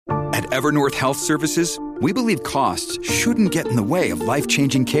At Evernorth Health Services, we believe costs shouldn't get in the way of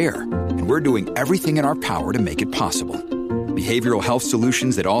life-changing care, and we're doing everything in our power to make it possible. Behavioral health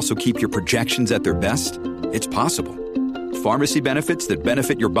solutions that also keep your projections at their best? It's possible. Pharmacy benefits that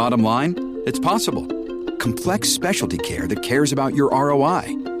benefit your bottom line? It's possible. Complex specialty care that cares about your ROI?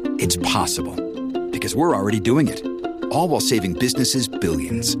 It's possible. Because we're already doing it. All while saving businesses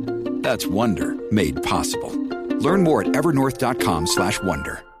billions. That's Wonder made possible. Learn more at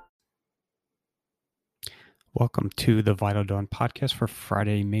evernorth.com/wonder. Welcome to the Vital Dawn podcast for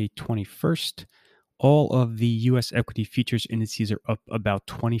Friday, May 21st. All of the U.S. equity futures indices are up about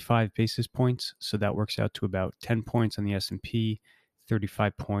 25 basis points. So that works out to about 10 points on the S&P,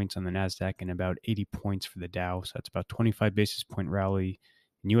 35 points on the NASDAQ, and about 80 points for the Dow. So that's about 25 basis point rally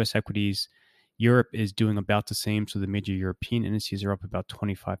in U.S. equities. Europe is doing about the same. So the major European indices are up about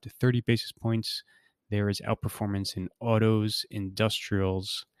 25 to 30 basis points. There is outperformance in autos,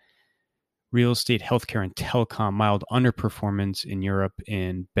 industrials, real estate, healthcare, and telecom, mild underperformance in Europe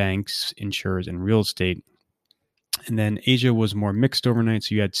in banks, insurers, and real estate. And then Asia was more mixed overnight.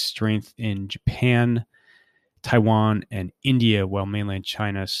 So you had strength in Japan, Taiwan, and India, while mainland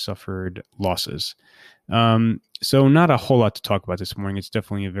China suffered losses. So not a whole lot to talk about this morning. It's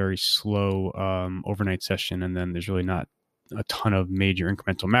definitely a very slow overnight session. And then there's really not a ton of major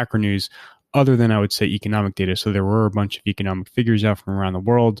incremental macro news other than, I would say, economic data. So there were a bunch of economic figures out from around the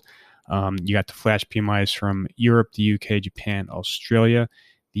world. You got the flash PMIs from Europe, the UK, Japan, Australia.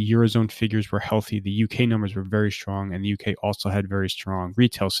 The Eurozone figures were healthy. The UK numbers were very strong, and the UK also had very strong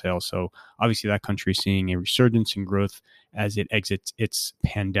retail sales. So obviously that country is seeing a resurgence in growth as it exits its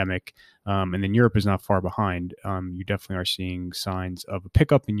pandemic. And then Europe is not far behind. You definitely are seeing signs of a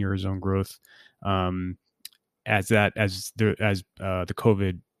pickup in Eurozone growth as the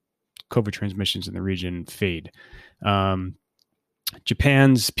COVID transmissions in the region fade.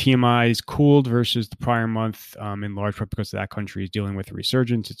 Japan's PMIs cooled versus the prior month, in large part because that country is dealing with a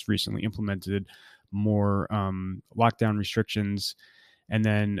resurgence. It's recently implemented more lockdown restrictions. And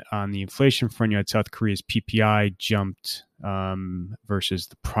then on the inflation front, you had South Korea's PPI jumped versus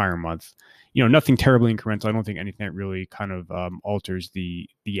the prior month. Nothing terribly incremental. I don't think anything that really kind of alters the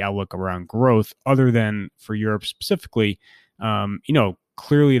outlook around growth, other than for Europe specifically.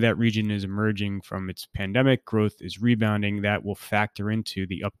 Clearly, that region is emerging from its pandemic. Growth is rebounding. That will factor into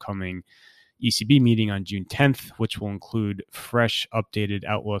the upcoming ECB meeting on June 10th, which will include fresh, updated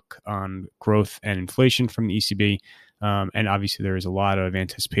outlook on growth and inflation from the ECB. And obviously, there is a lot of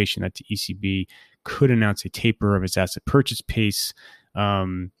anticipation that the ECB could announce a taper of its asset purchase pace,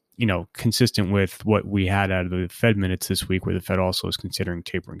 consistent with what we had out of the Fed minutes this week, where the Fed also is considering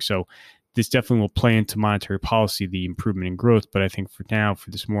tapering. So this definitely will play into monetary policy, the improvement in growth. But I think for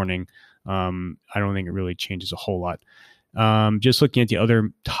this morning, I don't think it really changes a whole lot. Just looking at the other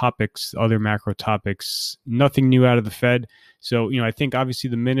topics, other macro topics, nothing new out of the Fed. So, I think obviously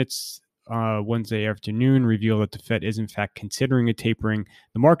the minutes Wednesday afternoon reveal that the Fed is in fact considering a tapering.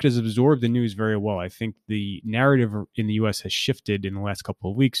 The market has absorbed the news very well. I think the narrative in the U.S. has shifted in the last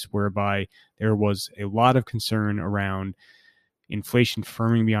couple of weeks, whereby there was a lot of concern around inflation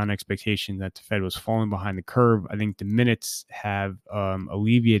firming beyond expectation, that the Fed was falling behind the curve. I think the minutes have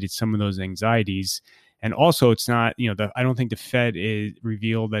alleviated some of those anxieties. And also, it's not, I don't think the Fed is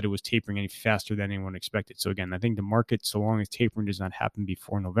revealed that it was tapering any faster than anyone expected. So again, I think the market, so long as tapering does not happen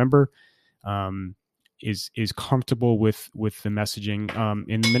before November, is comfortable with the messaging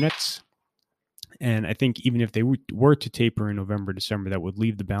in the minutes. And I think even if they were to taper in November, December, that would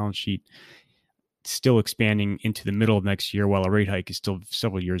leave the balance sheet still expanding into the middle of next year, while a rate hike is still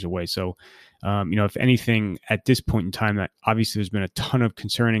several years away. So, if anything, at this point in time, that obviously there's been a ton of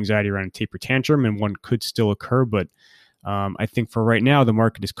concern and anxiety around a taper tantrum, and one could still occur. But I think for right now, the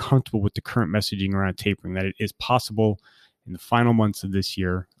market is comfortable with the current messaging around tapering, that it is possible in the final months of this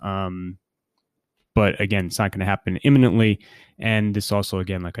year. But again, it's not going to happen imminently. And this also,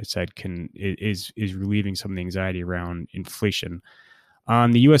 again, like I said, is relieving some of the anxiety around inflation.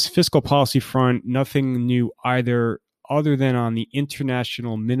 On the U.S. fiscal policy front, nothing new either, other than on the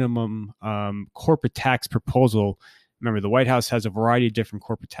international minimum corporate tax proposal. Remember, the White House has a variety of different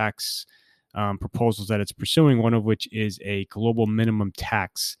corporate tax proposals that it's pursuing, one of which is a global minimum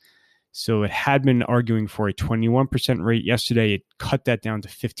tax. So it had been arguing for a 21% rate. Yesterday, it cut that down to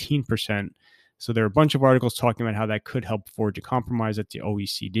 15%. So there are a bunch of articles talking about how that could help forge a compromise at the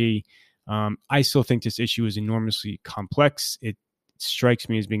OECD. I still think this issue is enormously complex. It strikes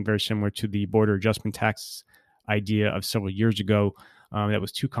me as being very similar to the border adjustment tax idea of several years ago. That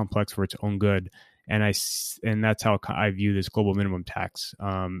was too complex for its own good. and that's how I view this global minimum tax.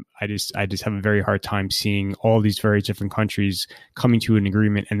 I just have a very hard time seeing all these various different countries coming to an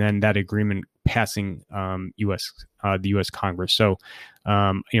agreement, and then that agreement passing the U.S. Congress. So,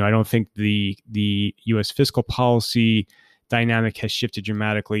 I don't think the U.S. fiscal policy dynamic has shifted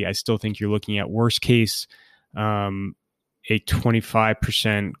dramatically. I still think you're looking at worst case, a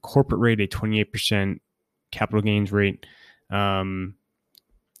 25% corporate rate, a 28% capital gains rate. And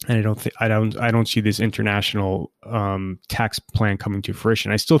I don't see this international tax plan coming to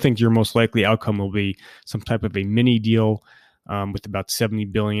fruition. I still think your most likely outcome will be some type of a mini deal with about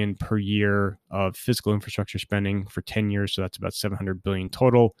 $70 billion per year of fiscal infrastructure spending for 10 years. So that's about $700 billion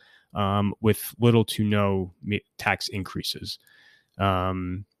total, with little to no tax increases.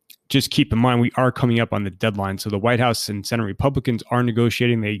 Just keep in mind, we are coming up on the deadline. So the White House and Senate Republicans are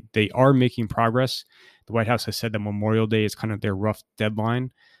negotiating. They are making progress. The White House has said that Memorial Day is kind of their rough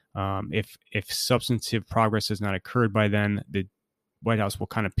deadline. If substantive progress has not occurred by then, the White House will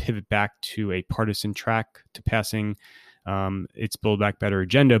kind of pivot back to a partisan track to passing its Build Back Better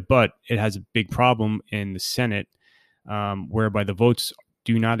agenda. But it has a big problem in the Senate, whereby the votes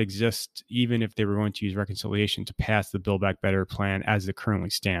do not exist, even if they were going to use reconciliation to pass the Build Back Better plan as it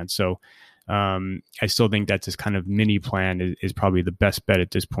currently stands. So I still think that this kind of mini plan is probably the best bet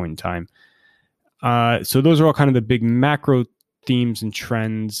at this point in time. So those are all kind of the big macro themes and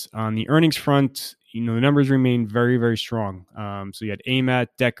trends. On the earnings front, the numbers remain very, very strong. So you had AMAT,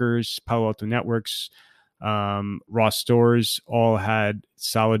 Deckers, Palo Alto Networks, Ross Stores all had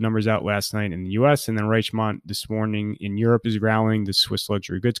solid numbers out last night in the U.S. And then Richemont this morning in Europe is rallying, the Swiss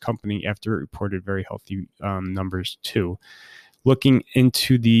luxury goods company, after it reported very healthy numbers too. Looking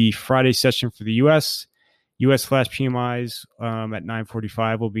into the Friday session for the U.S. flash PMIs at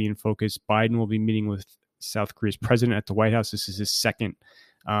 9:45 will be in focus. Biden will be meeting with South Korea's president at the White House. This is his second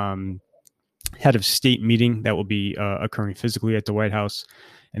head of state meeting that will be occurring physically at the White House.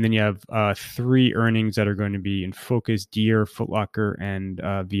 And then you have 3 earnings that are going to be in focus: Deere, Foot Locker, and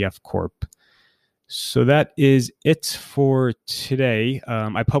VF Corp. So that is it for today.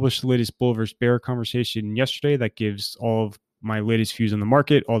 I published the latest Bull versus Bear conversation yesterday that gives all of my latest views on the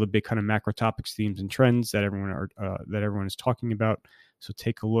market, all the big kind of macro topics, themes, and trends that everyone is talking about. So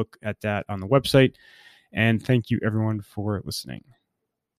take a look at that on the website. And thank you, everyone, for listening.